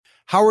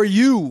How are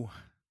you?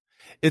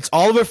 It's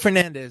Oliver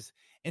Fernandez,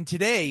 and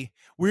today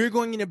we're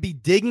going to be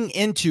digging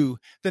into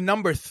the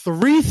number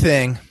 3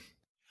 thing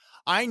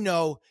I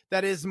know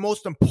that is the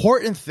most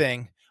important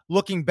thing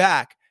looking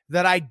back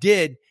that I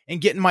did in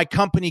getting my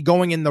company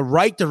going in the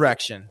right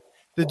direction,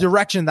 the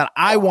direction that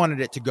I wanted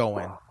it to go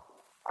in.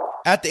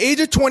 At the age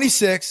of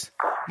 26,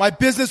 my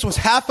business was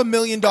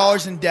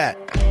 $500,000 in debt.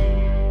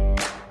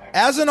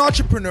 As an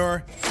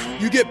entrepreneur,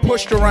 you get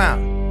pushed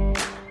around.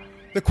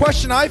 The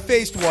question I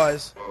faced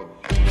was,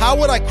 how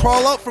would I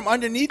crawl out from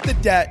underneath the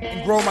debt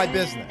and grow my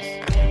business?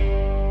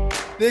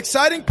 The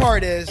exciting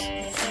part is,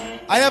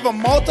 I have a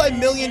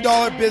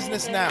multi-million-dollar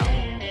business now.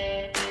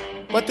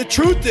 But the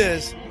truth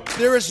is,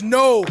 there is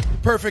no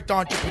perfect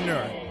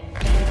entrepreneur.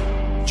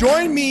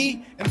 Join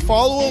me and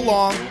follow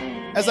along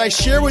as I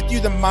share with you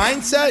the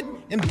mindset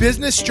and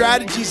business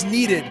strategies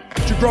needed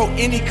to grow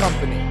any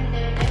company.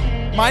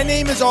 My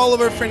name is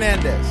Oliver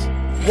Fernandez.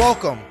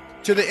 Welcome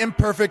to the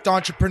Imperfect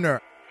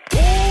Entrepreneur.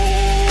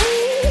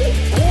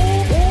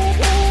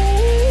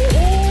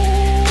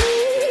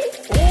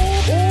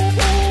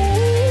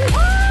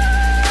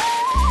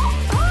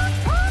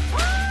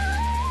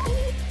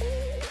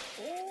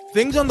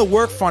 Things on the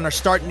work front are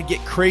starting to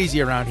get crazy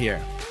around here.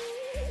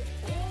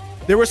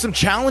 There were some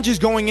challenges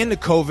going into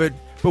COVID,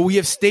 but we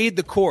have stayed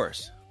the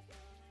course.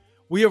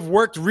 We have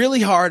worked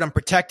really hard on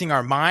protecting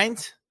our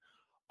minds,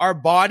 our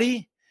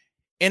body,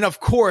 and of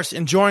course,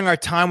 enjoying our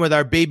time with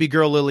our baby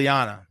girl,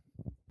 Liliana.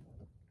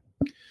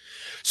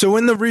 So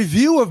in the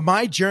review of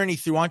my journey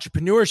through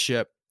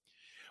entrepreneurship,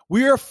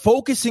 we are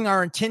focusing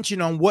our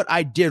attention on what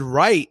I did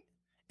right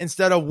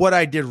instead of what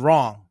I did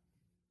wrong.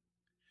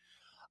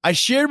 I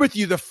shared with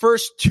you the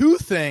first 2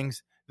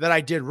 things that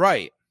I did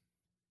right.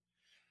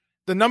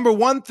 The number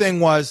 1 thing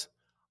was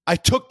I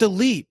took the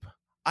leap.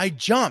 I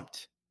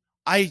jumped.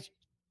 I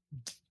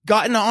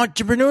got into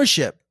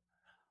entrepreneurship.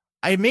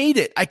 I made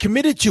it. I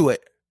committed to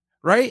it,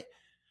 right?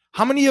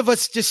 How many of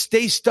us just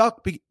stay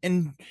stuck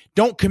and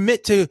don't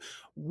commit to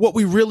what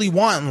we really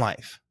want in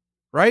life,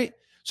 right?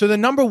 So the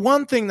number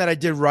 1 thing that I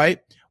did right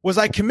was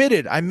I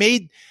committed. I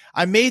made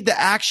the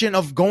action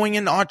of going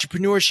into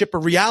entrepreneurship a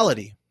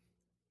reality.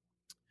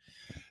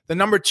 The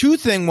number 2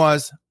 thing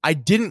was I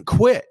didn't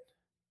quit.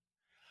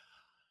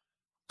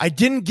 I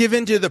didn't give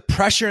in to the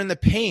pressure and the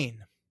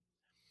pain.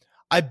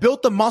 I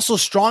built the muscle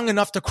strong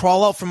enough to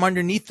crawl out from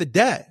underneath the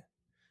debt.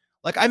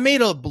 Like I made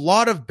a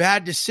lot of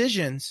bad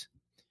decisions,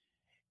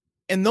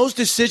 and those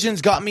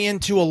decisions got me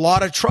into a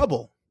lot of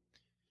trouble.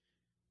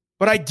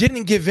 But I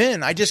didn't give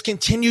in. I just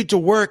continued to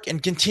work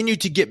and continued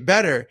to get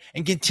better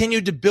and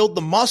continued to build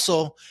the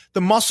muscle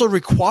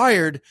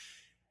required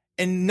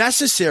and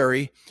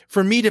necessary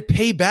for me to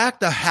pay back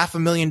the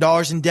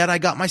 $500,000 in debt I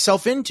got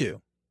myself into.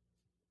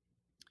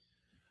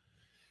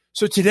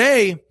 So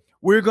today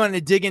we're going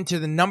to dig into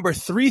the number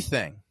 3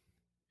 thing.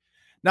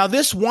 Now,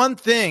 this one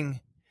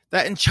thing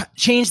that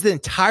changed the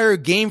entire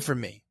game for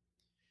me,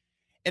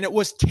 and it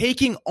was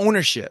taking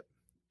ownership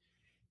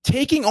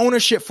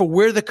for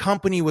where the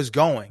company was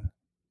going.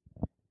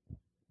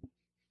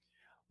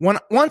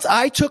 Once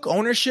I took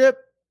ownership,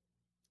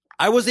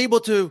 I was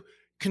able to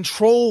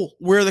control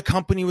where the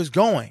company was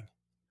going.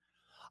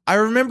 I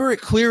remember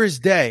it clear as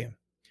day.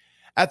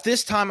 At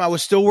this time, I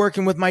was still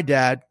working with my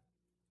dad,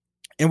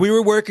 and we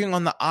were working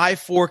on the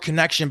I-4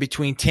 connection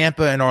between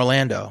Tampa and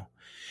Orlando.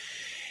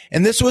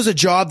 And this was a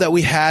job that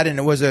we had, and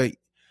it was a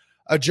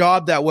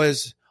job that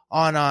was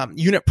on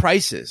unit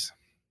prices.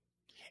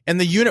 And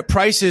the unit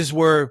prices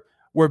were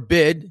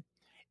bid,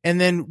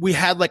 and then we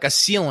had like a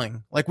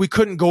ceiling. Like we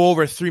couldn't go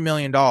over $3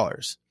 million.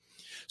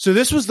 So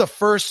this was the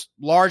first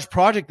large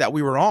project that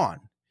we were on.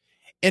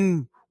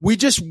 And we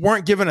just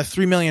weren't given a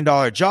 $3 million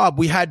job.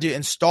 We had to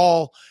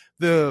install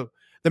the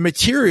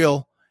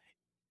material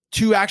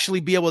to actually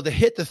be able to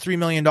hit the $3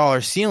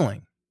 million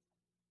ceiling.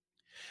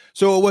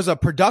 So it was a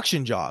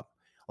production job.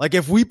 Like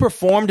if we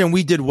performed and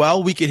we did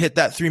well, we could hit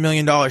that $3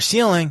 million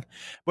ceiling.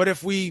 But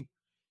if we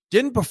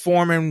didn't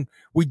perform and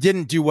we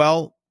didn't do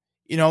well,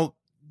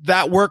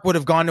 that work would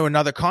have gone to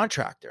another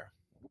contractor.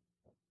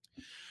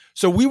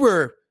 So we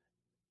were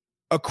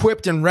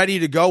equipped and ready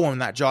to go when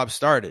that job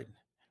started.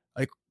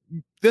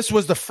 This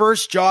was the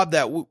first job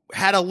that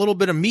had a little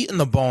bit of meat in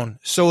the bone.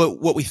 So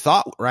what we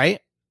thought, right?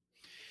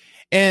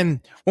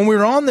 And when we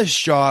were on this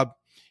job,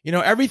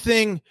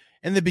 everything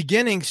in the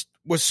beginning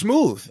was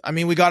smooth. I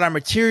mean, we got our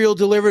material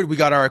delivered. We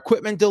got our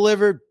equipment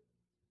delivered.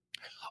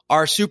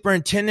 Our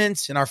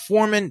superintendents and our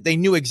foremen, they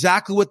knew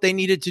exactly what they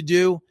needed to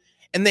do.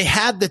 And they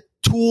had the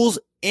tools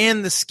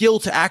and the skill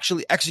to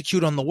actually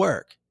execute on the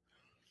work.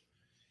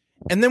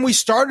 And then we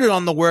started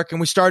on the work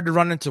and we started to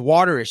run into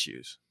water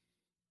issues.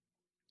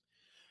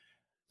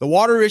 The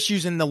water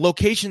issues in the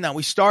location that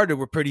we started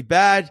were pretty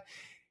bad,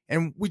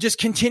 and we just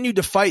continued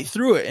to fight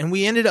through it. And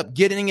we ended up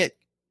getting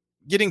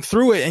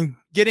through it and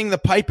getting the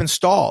pipe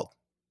installed.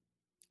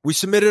 We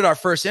submitted our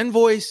first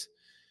invoice,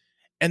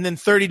 and then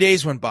 30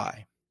 days went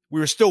by.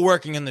 We were still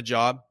working on the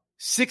job.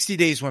 60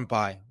 days went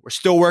by. We're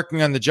still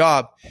working on the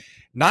job.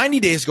 90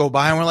 days go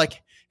by, and we're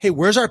like, hey,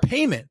 where's our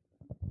payment?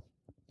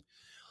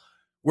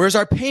 Where's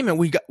our payment?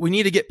 We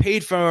need to get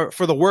paid for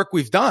the work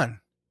we've done.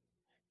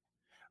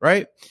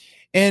 Right.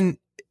 And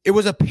it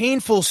was a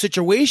painful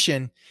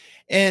situation.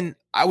 And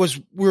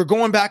we were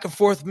going back and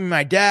forth with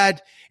my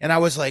dad. And I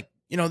was like,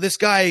 this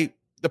guy,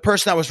 the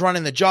person that was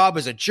running the job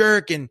is a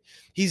jerk, and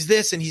he's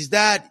this and he's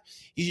that.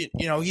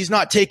 He's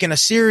not taking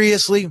us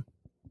seriously.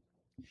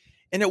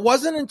 And it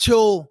wasn't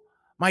until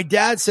my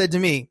dad said to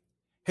me,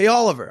 "Hey,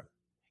 Oliver,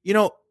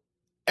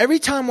 every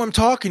time I'm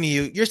talking to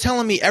you, you're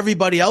telling me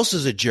everybody else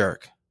is a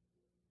jerk."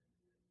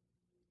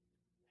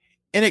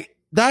 And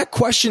that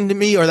question to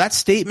me, or that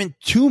statement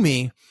to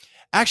me,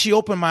 actually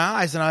opened my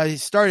eyes, and I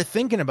started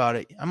thinking about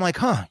it. I'm like,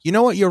 you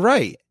know what? You're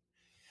right.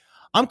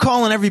 I'm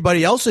calling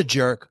everybody else a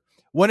jerk,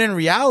 when in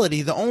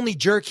reality, the only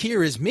jerk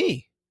here is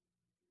me.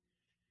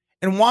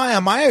 And why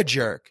am I a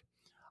jerk?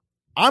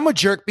 I'm a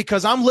jerk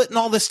because I'm letting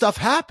all this stuff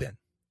happen.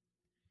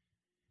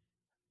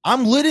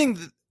 I'm letting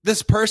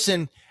this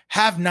person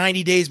have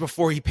 90 days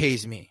before he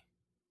pays me.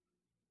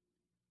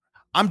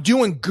 I'm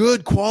doing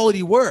good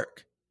quality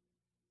work.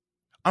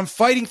 I'm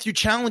fighting through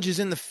challenges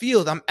in the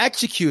field. I'm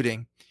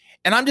executing.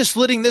 And I'm just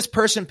letting this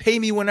person pay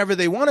me whenever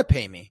they want to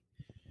pay me.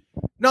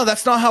 No,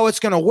 that's not how it's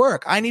going to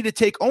work. I need to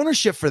take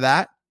ownership for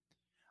that.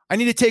 I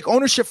need to take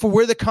ownership for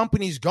where the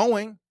company's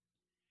going.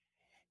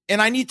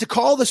 And I need to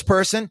call this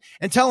person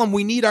and tell them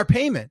we need our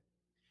payment.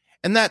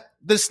 And that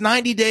this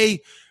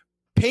 90-day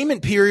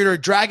payment period or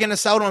dragging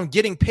us out on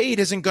getting paid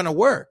isn't going to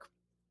work.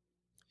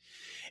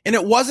 And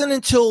it wasn't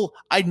until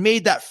I'd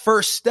made that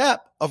first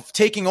step of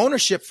taking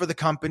ownership for the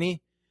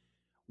company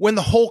when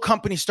the whole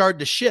company started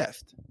to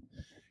shift.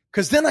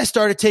 Because then I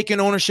started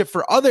taking ownership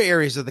for other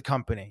areas of the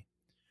company.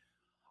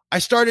 I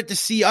started to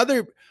see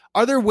other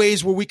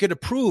ways where we could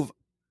improve.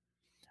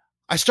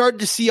 I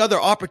started to see other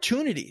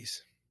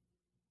opportunities.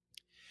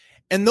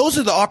 And those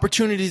are the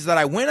opportunities that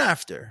I went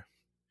after.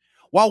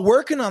 While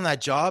working on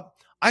that job,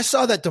 I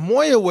saw that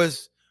Demoya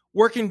was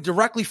working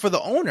directly for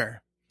the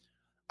owner.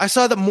 I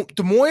saw that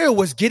Demoya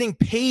was getting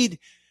paid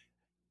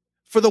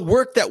for the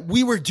work that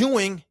we were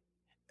doing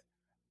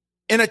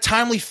in a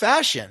timely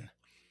fashion.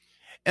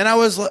 And I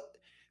was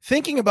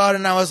thinking about it,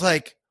 and I was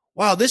like,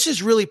 wow, this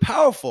is really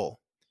powerful.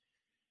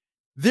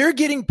 They're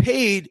getting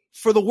paid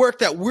for the work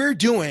that we're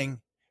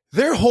doing.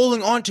 They're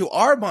holding on to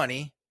our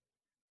money.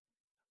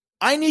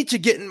 I need to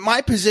get in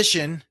my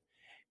position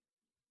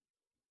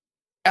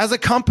as a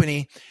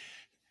company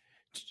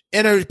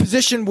in a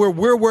position where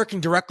we're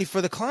working directly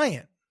for the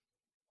client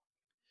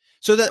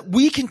so that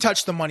we can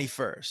touch the money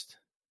first.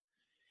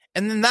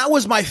 And then that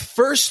was my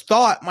first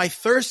thought, my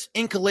first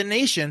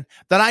inclination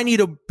that I need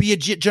to be a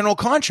general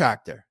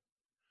contractor.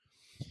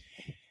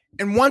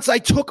 And once I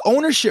took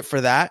ownership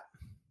for that,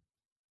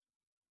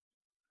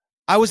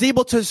 I was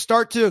able to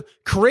start to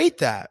create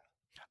that.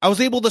 I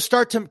was able to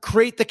start to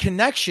create the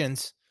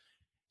connections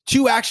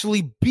to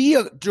actually be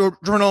a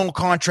general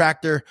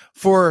contractor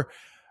for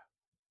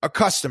a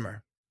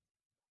customer.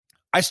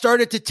 I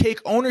started to take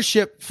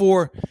ownership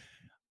for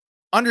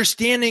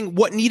understanding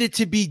what needed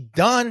to be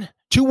done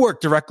to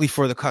work directly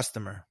for the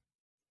customer.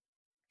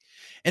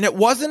 And it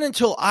wasn't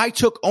until I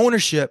took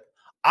ownership,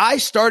 I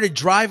started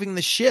driving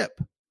the ship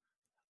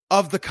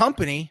of the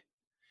company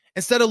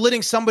instead of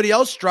letting somebody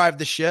else drive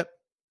the ship,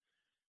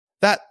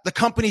 that the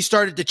company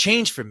started to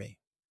change for me.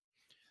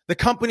 The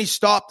company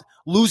stopped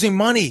losing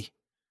money.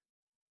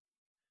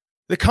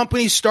 The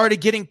company started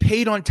getting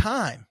paid on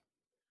time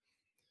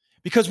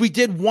because we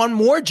did one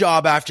more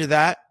job after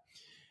that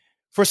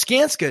for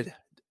Skanska.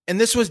 And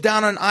this was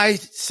down on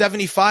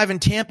I-75 in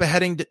Tampa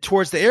heading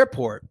towards the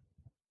airport.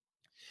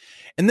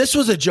 And this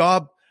was a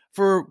job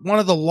for one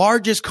of the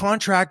largest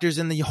contractors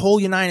in the whole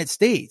United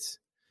States.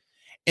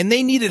 And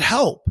they needed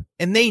help,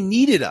 and they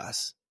needed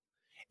us.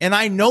 And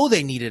I know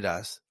they needed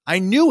us. I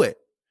knew it.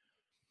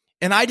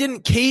 And I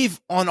didn't cave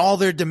on all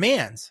their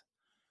demands.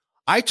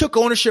 I took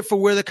ownership for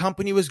where the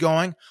company was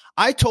going.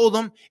 I told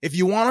them, if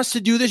you want us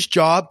to do this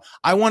job,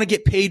 I want to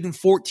get paid in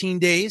 14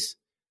 days.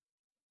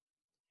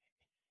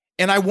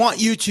 And I want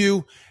you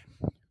to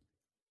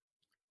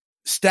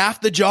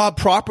staff the job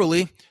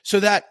properly so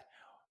that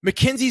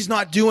McKinsey's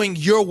not doing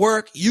your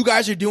work. You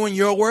guys are doing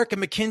your work,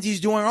 and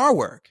McKinsey's doing our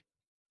work.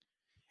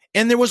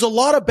 And there was a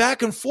lot of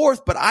back and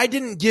forth, but I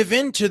didn't give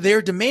in to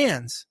their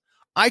demands.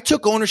 I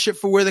took ownership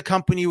for where the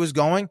company was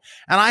going,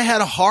 and I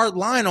had a hard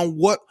line on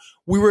what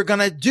we were going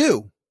to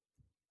do.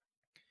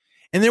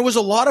 And there was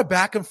a lot of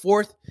back and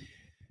forth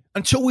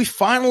until we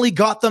finally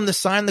got them to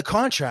sign the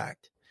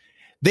contract.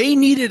 They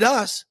needed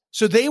us,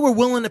 so they were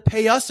willing to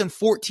pay us in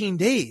 14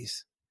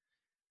 days.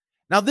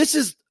 Now, this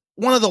is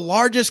one of the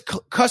largest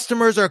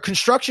customers or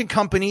construction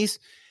companies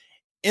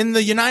in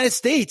the United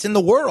States, in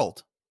the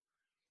world.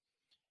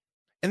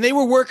 And they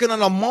were working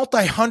on a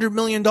multi-$100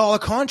 million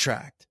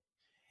contract.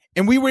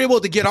 And we were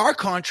able to get our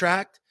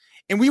contract,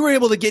 and we were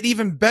able to get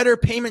even better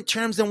payment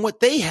terms than what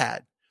they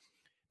had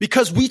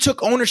because we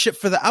took ownership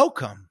for the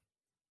outcome.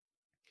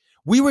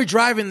 We were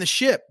driving the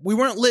ship. We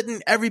weren't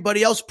letting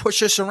everybody else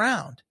push us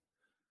around.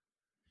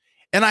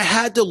 And I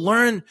had to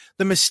learn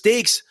the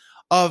mistakes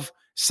of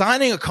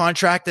signing a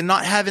contract and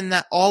not having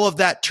that all of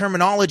that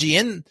terminology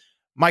in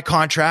my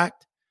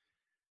contract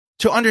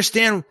to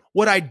understand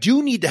what I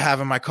do need to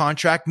have in my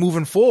contract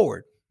moving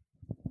forward.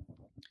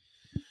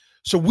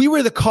 So we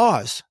were the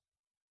cause.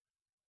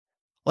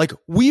 Like,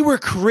 we were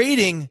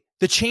creating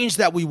the change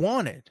that we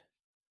wanted.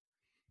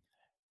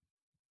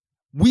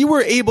 We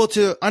were able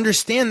to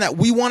understand that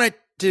we wanted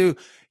to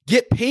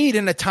get paid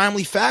in a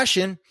timely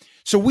fashion.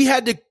 So we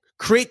had to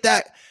create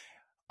that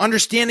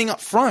understanding up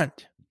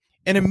front.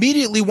 And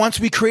immediately, once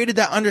we created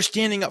that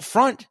understanding up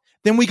front,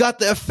 then we got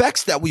the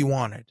effects that we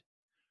wanted.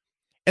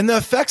 And the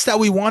effects that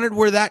we wanted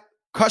were that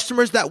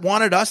customers that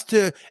wanted us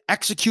to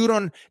execute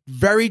on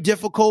very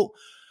difficult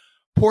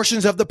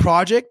portions of the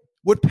project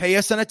would pay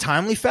us in a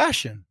timely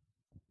fashion.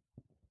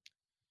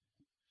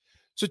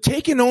 So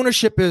taking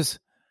ownership is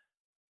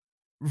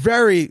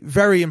very,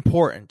 very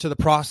important to the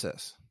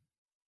process.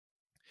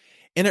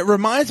 And it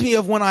reminds me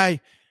of when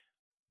I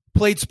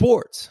played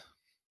sports.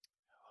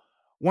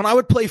 When I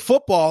would play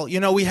football,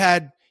 we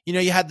had,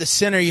 you had the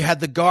center, you had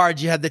the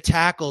guards, you had the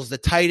tackles, the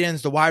tight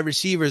ends, the wide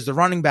receivers, the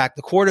running back,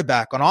 the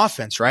quarterback on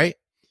offense, right?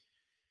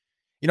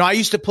 I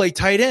used to play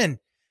tight end,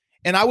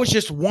 and I was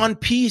just one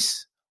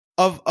piece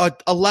of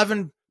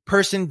 11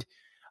 person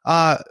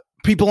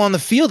people on the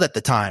field at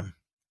the time.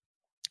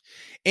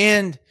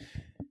 And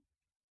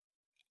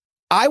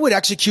I would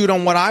execute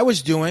on what I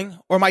was doing,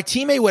 or my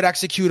teammate would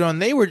execute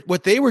on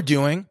what they were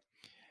doing,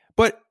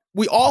 but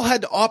we all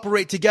had to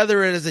operate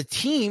together as a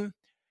team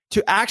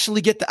to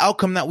actually get the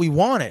outcome that we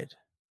wanted.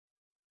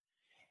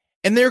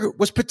 And there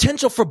was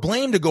potential for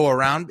blame to go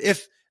around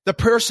if the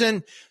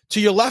person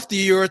to your left of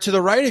you or to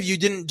the right of you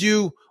didn't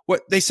do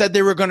what they said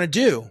they were going to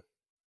do.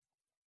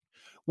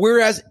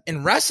 Whereas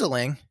in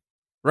wrestling,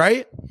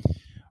 right?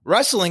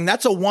 Wrestling,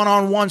 that's a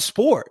one-on-one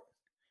sport.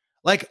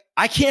 Like,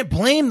 I can't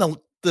blame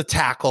the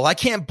tackle. I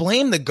can't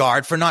blame the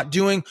guard for not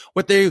doing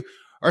what they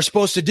are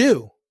supposed to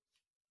do.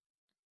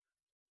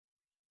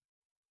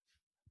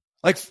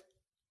 Like,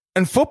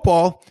 in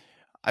football,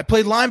 I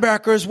played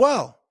linebacker as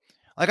well.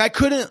 Like, I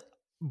couldn't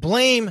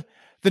blame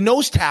the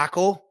nose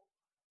tackle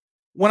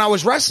when I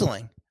was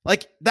wrestling.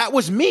 Like, that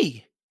was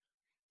me.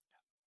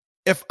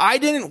 If I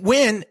didn't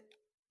win,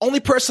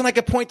 only person I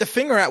could point the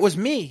finger at was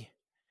me.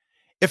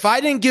 If I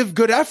didn't give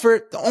good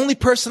effort, the only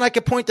person I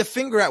could point the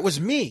finger at was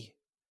me.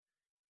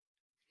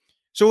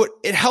 So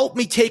it helped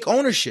me take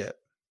ownership.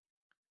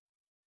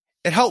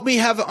 It helped me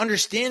have an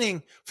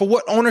understanding for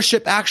what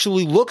ownership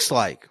actually looks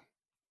like.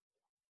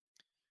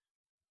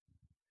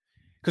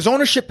 Because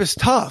ownership is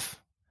tough.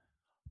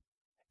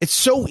 It's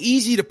so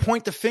easy to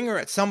point the finger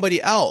at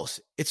somebody else.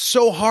 It's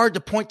so hard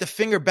to point the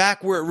finger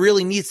back where it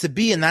really needs to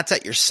be, and that's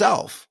at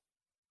yourself.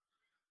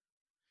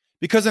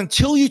 Because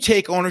until you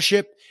take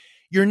ownership,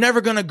 you're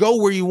never going to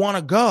go where you want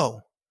to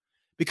go.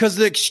 Because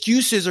the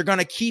excuses are going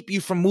to keep you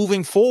from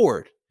moving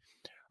forward,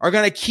 are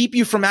going to keep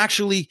you from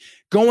actually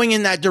going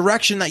in that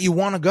direction that you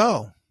want to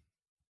go.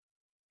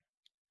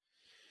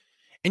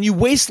 And you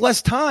waste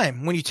less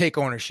time when you take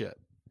ownership.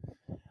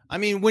 I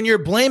mean, when you're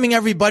blaming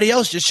everybody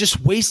else, it's just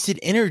wasted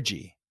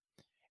energy.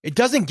 It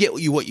doesn't get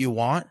you what you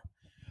want.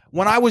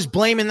 When I was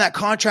blaming that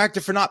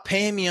contractor for not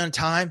paying me on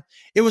time,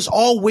 it was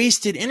all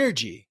wasted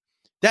energy.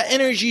 That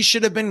energy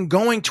should have been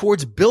going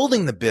towards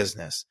building the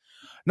business,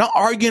 not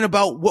arguing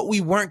about what we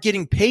weren't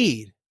getting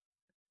paid.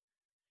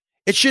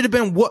 It should have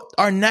been what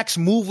our next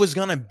move was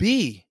going to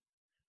be.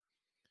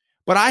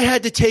 But I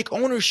had to take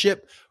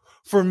ownership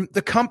for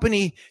the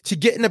company to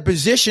get in a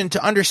position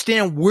to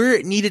understand where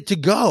it needed to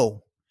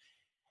go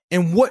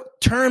and what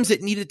terms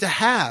it needed to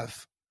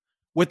have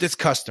with its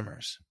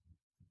customers.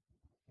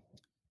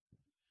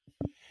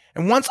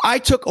 And once I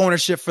took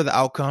ownership for the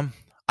outcome,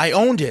 I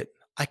owned it.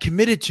 I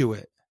committed to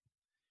it.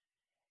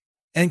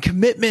 And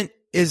commitment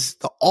is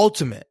the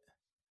ultimate.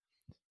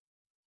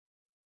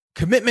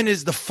 Commitment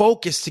is the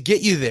focus to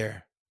get you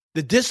there,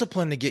 the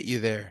discipline to get you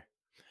there,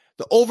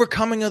 the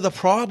overcoming of the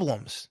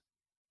problems,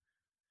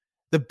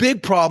 the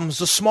big problems,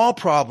 the small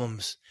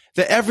problems,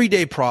 the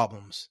everyday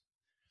problems.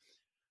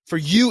 For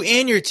you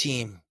and your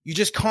team, you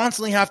just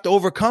constantly have to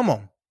overcome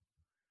them.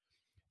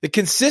 The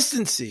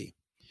consistency,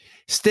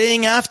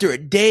 staying after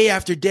it day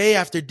after day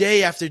after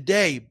day after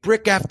day,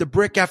 brick after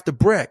brick after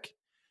brick,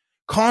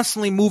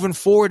 constantly moving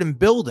forward and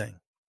building.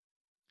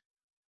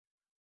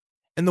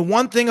 And the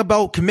one thing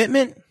about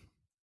commitment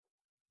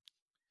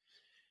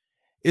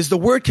is the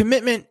word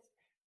commitment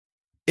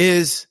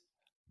is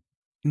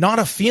not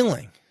a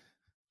feeling.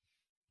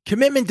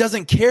 Commitment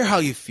doesn't care how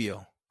you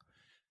feel.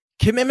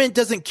 Commitment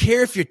doesn't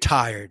care if you're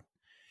tired,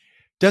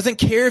 doesn't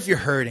care if you're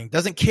hurting,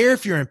 doesn't care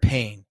if you're in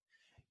pain.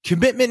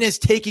 Commitment is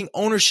taking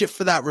ownership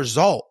for that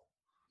result,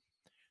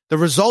 the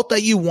result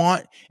that you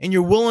want, and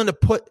you're willing to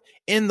put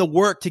in the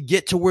work to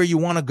get to where you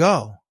want to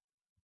go.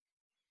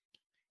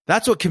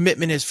 That's what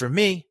commitment is for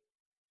me.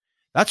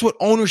 That's what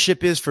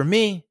ownership is for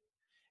me,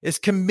 is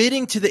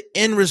committing to the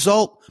end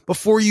result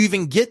before you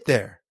even get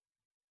there.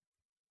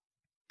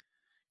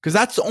 Because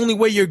that's the only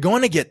way you're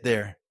going to get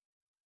there.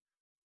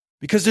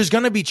 Because there's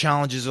going to be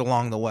challenges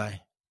along the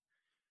way.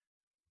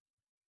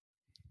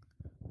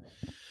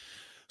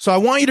 So I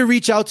want you to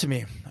reach out to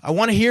me. I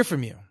want to hear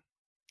from you.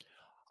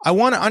 I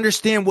want to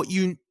understand what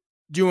you're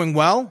doing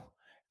well,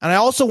 and I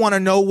also want to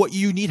know what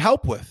you need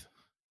help with.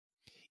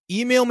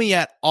 Email me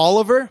at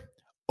Oliver,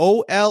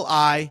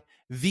 Oliver,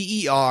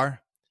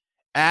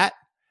 at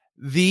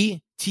the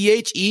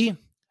THEIE,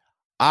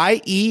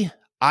 I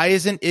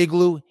as in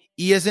igloo,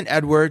 E as in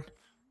Edward,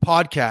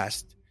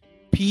 podcast,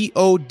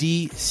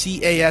 podcast.com.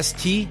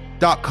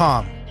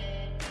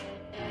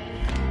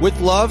 With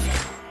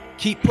love,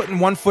 keep putting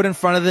one foot in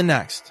front of the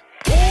next.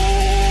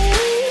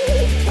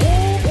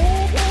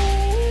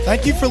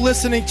 Thank you for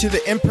listening to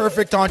The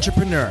Imperfect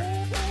Entrepreneur.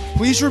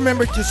 Please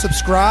remember to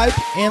subscribe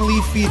and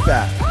leave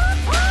feedback.